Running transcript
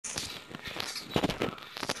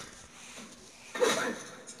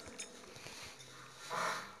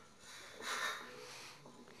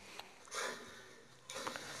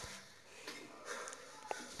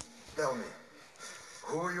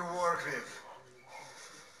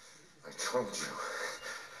told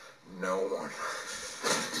you. No one.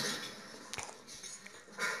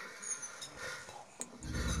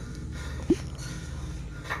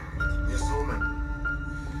 This woman.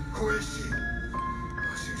 Who is she?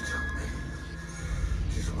 Oh, she's telling me.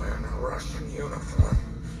 She's wearing a Russian uniform.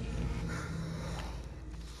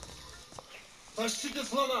 Защите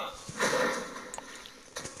слона!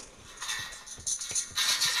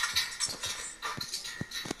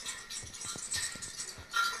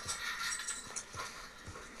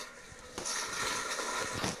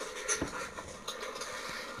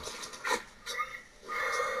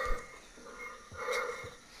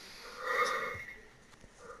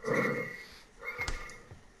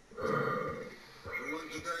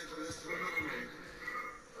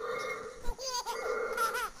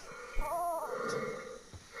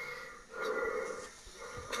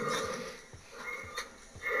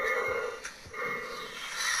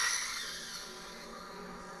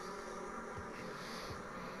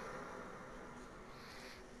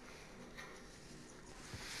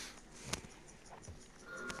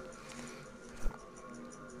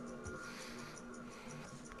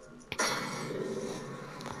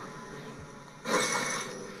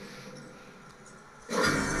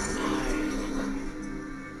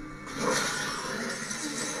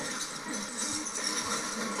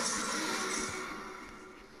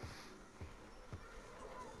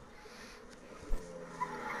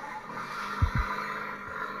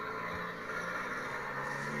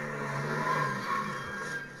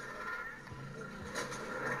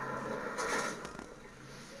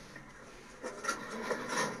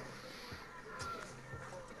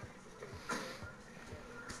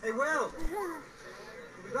 Hey, Will! We'll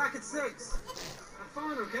be back at 6. Have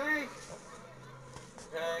fun, okay?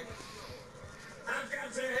 Okay. I've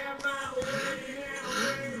got to have my way.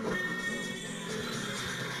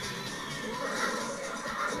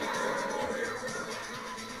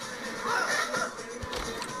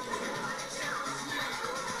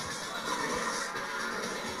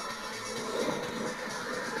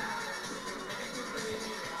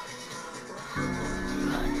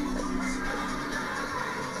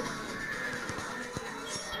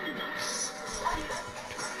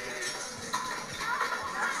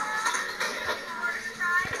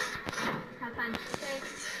 Have fun.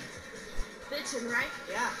 Thanks. Bitchin', right?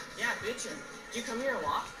 Yeah, bitchin'. Do you come here a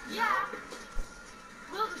lot? Yeah.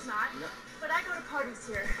 Will does not. No. But I go to parties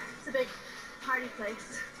here. It's a big party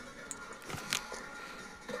place.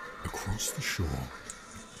 Across the shore.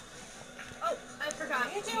 Oh, I forgot.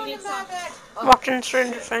 What are you doing about that? Watching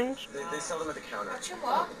Stranger Things. They sell them at the counter. What you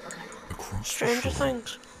want? Across Stranger the shore.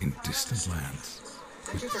 Things. In distant lands.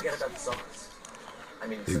 Did you forget about the songs? I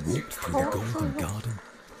mean, They walked through the golden garden.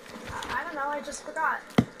 I don't know, I just forgot.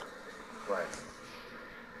 Right.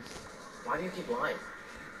 Why do you keep lying?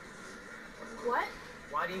 What?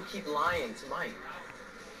 Why do you keep lying to Mike?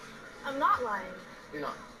 I'm not lying. You're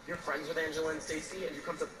not. You're friends with Angela and Stacy, and you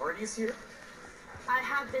come to parties here? I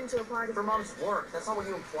have been to a party. For Mom's work. That's not what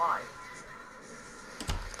you imply.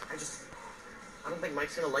 I don't think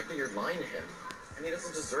Mike's gonna like that you're lying to him. And he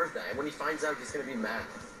doesn't deserve that. And when he finds out, he's gonna be mad.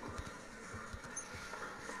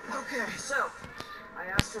 Okay, so I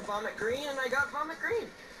asked for Vomit Green, and I got Vomit Green.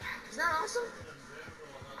 Isn't that awesome?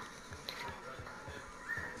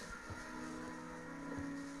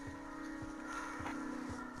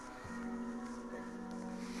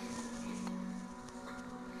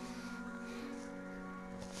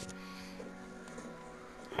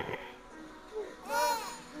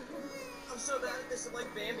 I'm so bad at this, I'm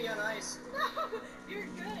like Bambi on ice. No, you're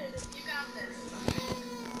good. You got this.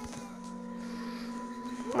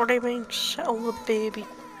 What do you mean, settle the baby?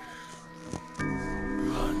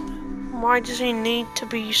 Why does he need to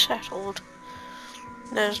be settled?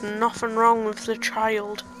 There's nothing wrong with the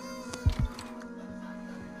child.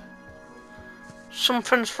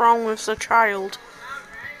 Something's wrong with the child.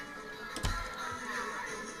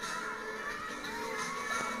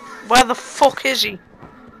 Where the fuck is he?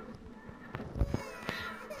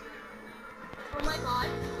 Oh my god,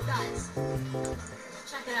 guys.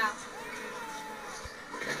 Check it out.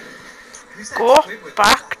 Go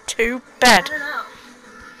back to I bed. don't know.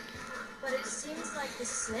 But it seems like the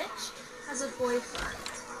snitch has a boyfriend.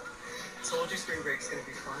 Told you spring break's gonna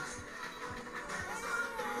be fun.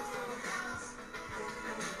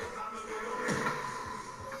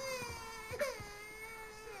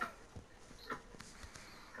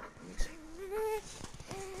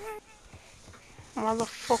 Why the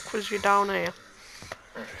fuck was you down here?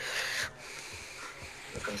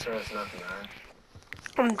 The concern's nothing, alright?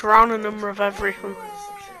 I'm drowning him with everything.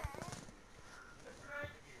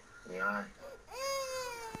 In the eye.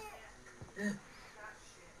 Yeah.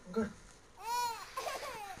 I'm good.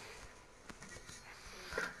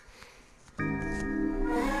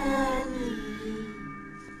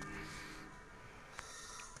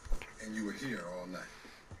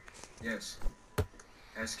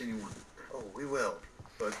 Ask anyone. Oh, we will.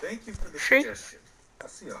 But thank you for the She? suggestion. I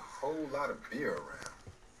see a whole lot of beer around.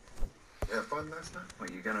 You had fun last night? Well,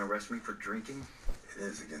 you gonna arrest me for drinking? It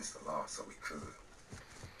is against the law, so we could.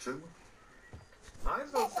 Should we? I'd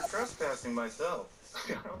vote for trespassing myself.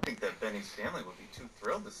 I don't think that Benny's family would be too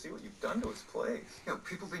thrilled to see what you've done to his place. Yo,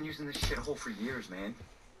 people been using this shithole for years, man.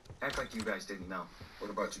 Act like you guys didn't know.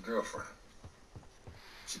 What about your girlfriend?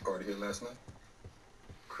 She party here last night?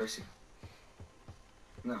 Chrissy?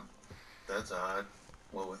 No. That's odd.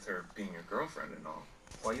 Well, with her being your girlfriend and all.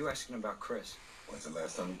 Why are you asking about Chris? When's the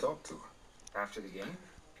last time you talked to her? After the game?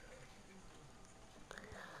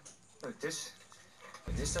 Look, this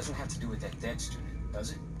doesn't have to do with that dead student,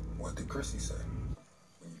 does it? What did Chrissy say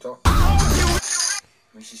when you talked to her? I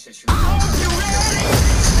mean, she said she was...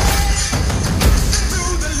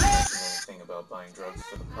 Anything about buying drugs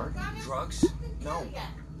for the party? Drugs? No.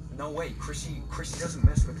 No way. Chrissy doesn't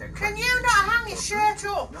mess with that crap. Can you not hang your shirt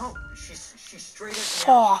up? No, she's straight as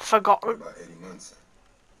Oh, I forgot. What about Eddie Munson?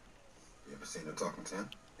 You ever seen her talking to him?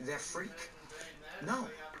 that freak. No.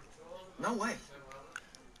 No way.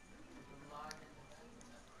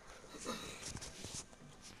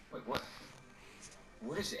 Wait, what?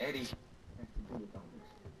 What is Eddie have to do with all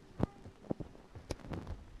this?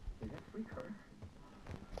 Did that freak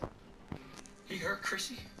hurt? He hurt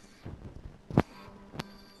Chrissy?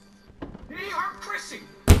 Did he hurt Chrissy?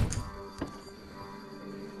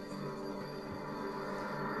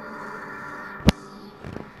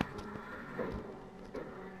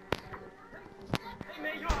 Hey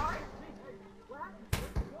man, you alright? What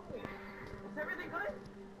happened? Is everything good?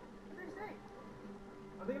 What did they say?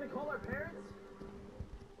 Are they gonna call our parents?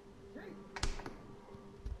 Jake?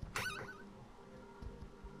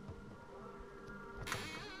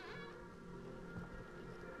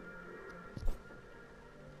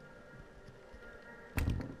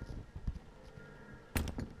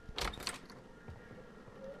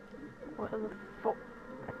 What the fuck?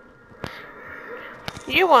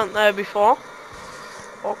 You weren't there before.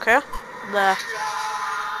 Okay. There.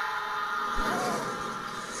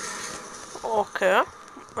 Okay.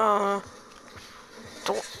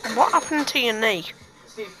 What happened to your knee?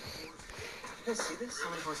 Steve, you guys see this? How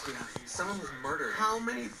many phones do you have? Someone was murdered. How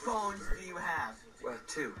many phones do you have? Well,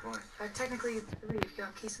 2. Why? Technically 3. You've got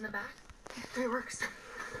a case in the back. 3 works.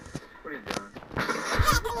 What are you doing?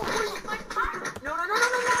 No,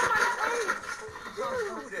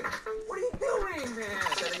 Dude, what are you doing, man?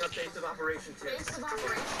 Setting up base of operation tips. Base of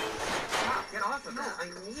operation. Stop, get off of No, that. I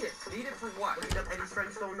need it. Need it for what? Look up Eddie's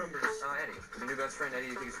friend's phone numbers. Eddie. Your new best friend Eddie,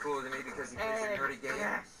 you think he's cooler than me because he plays a nerdy game?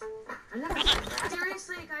 Yes.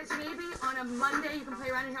 Seriously, guys, maybe on a Monday you can play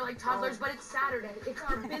around in here like toddlers, but it's Saturday. It's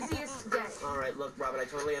our busiest day. Alright, look, Robert, I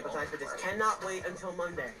totally empathize, but this cannot wait until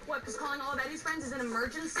Monday. What, because calling all of Eddie's friends is an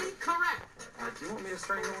emergency? Correct. Do you want me to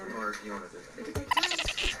strangle him, or do you want to do that?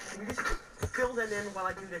 Can you just fill them in while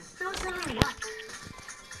I do this? Fill us in on what?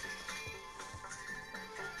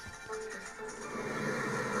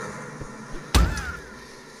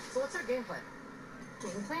 So what's our game plan?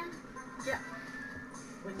 Game plan? Yeah.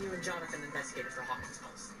 When you and Jonathan investigated for Hawkins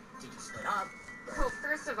Post, did you split up? Well,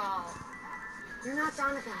 first of all, you're not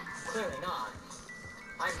Jonathan. Clearly not.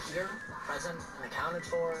 I'm here, present, and accounted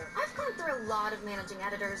for. I've gone through a lot of managing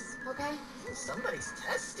editors, okay? Somebody's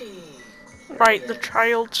testy. Right, the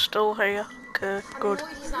child's still here. Okay, I'm good.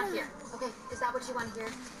 annoyed he's not here. Okay, is that what you want to hear?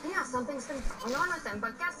 Yeah, something's been going on with him,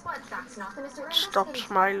 but guess what? That's not the Mr. Rand Stop investigating.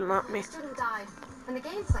 smiling at me. The student died. And the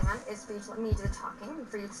game plan is for you to let me do the talking, and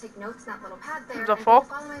for you to take notes in that little pad there, The and fuck?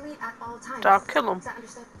 follow my lead at all times. I'll kill him. Is that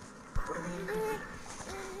understood? What do we need?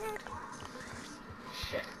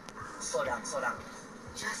 Shit. Slow down, slow down.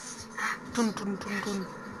 Just act. Dun dun dun dun.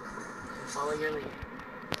 Follow your lead.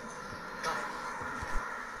 Got it.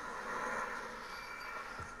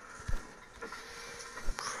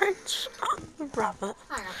 Prince and the Rabbit.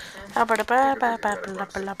 Hi, officer. Blah blah blah blah blah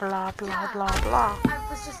blah blah blah blah blah. I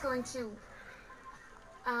was just going to,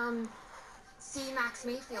 see Max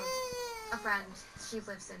Mayfield, a friend. She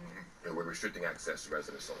lives in there. Yeah, we're restricting access to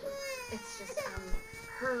residents only. It's just,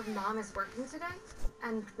 her mom is working today,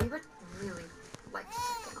 and we would really like to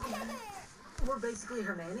check in on her. We're basically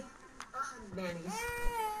her nanny. Nannies.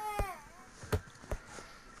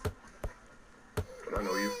 But I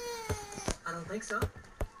know you. I don't think so.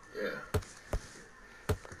 Yeah.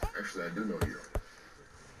 Actually, I do know you.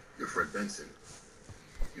 You're Fred Benson.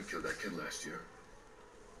 You killed that kid last year.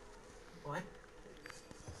 What?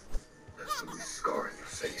 That's the scar on your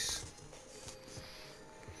face.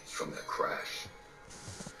 It's from that crash.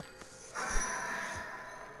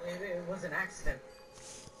 It was an accident.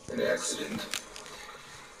 An accident?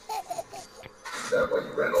 Is that why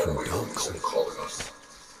you ran all the way home instead of calling us?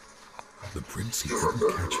 Quincy couldn't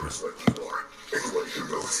catch her. Like you are. Anyone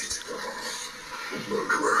who knows it.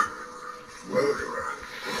 Murderer. Murderer.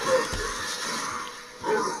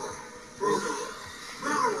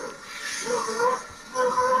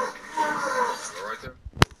 All right there?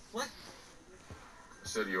 What? I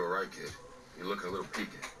said you were all right, kid. You're looking a little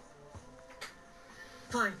peaked.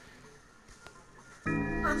 Fine.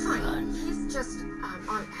 I'm fine. He's just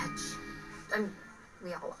on edge. And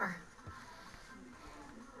we all are.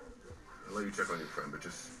 I'll let you check on your friend, but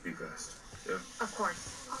just be fast. Yeah? Of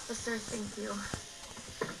course. Officer, thank you.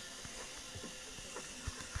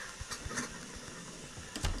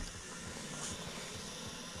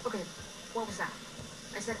 Okay, what was that?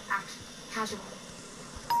 I said action. Casual.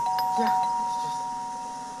 Yeah, it's just...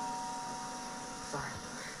 Sorry.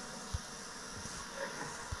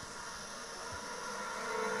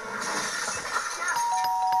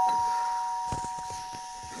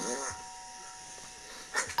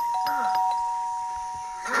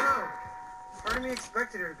 I don't know. Part of me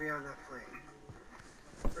expected her to be on that plane.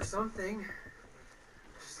 Or something.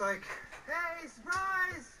 Just like, hey,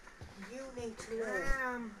 surprise! You need to Here learn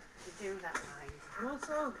I am. to do that, right? And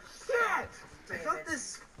also, shit! I felt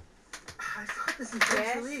this intense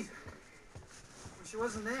Yes? relief. When she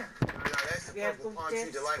wasn't there. Yeah, good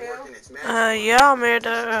tips, Phil. Yeah, I made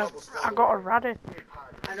I got a radish.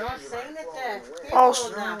 I know I've seen it there. Also,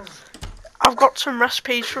 People now. I've got some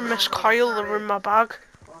recipes from Miss Kyle that are in my bag.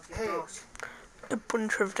 Hey, A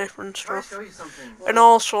bunch of different can I stuff. show you something? And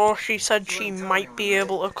also, she said she might be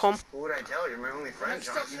able to come. Who would I tell? You're my only friend, It's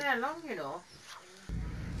taken there long, you know.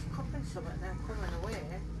 Cupping something, they're coming away.